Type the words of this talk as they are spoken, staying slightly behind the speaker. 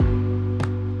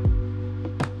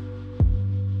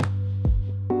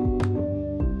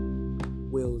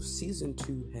season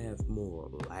 2 have more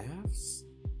laughs?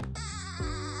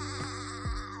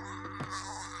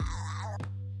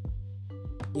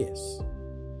 Yes.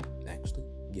 Actually,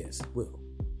 yes, it will.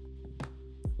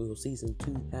 Will season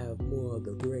 2 have more of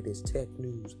the greatest tech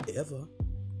news ever?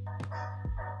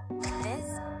 This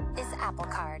is Apple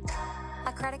Card,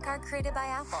 a credit card created by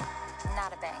Apple,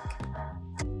 not a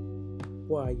bank.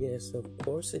 Why, yes, of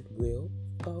course it will.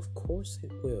 Of course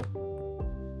it will.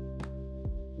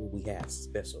 Will we have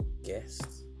special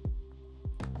guests?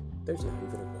 There's not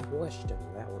even a question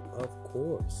on that one. Of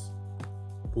course.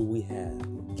 Will we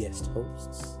have guest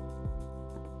hosts?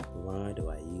 Why do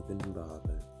I even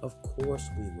bother? Of course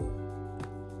we will.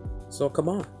 So come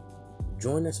on,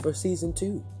 join us for season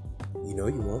 2. You know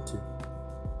you want to.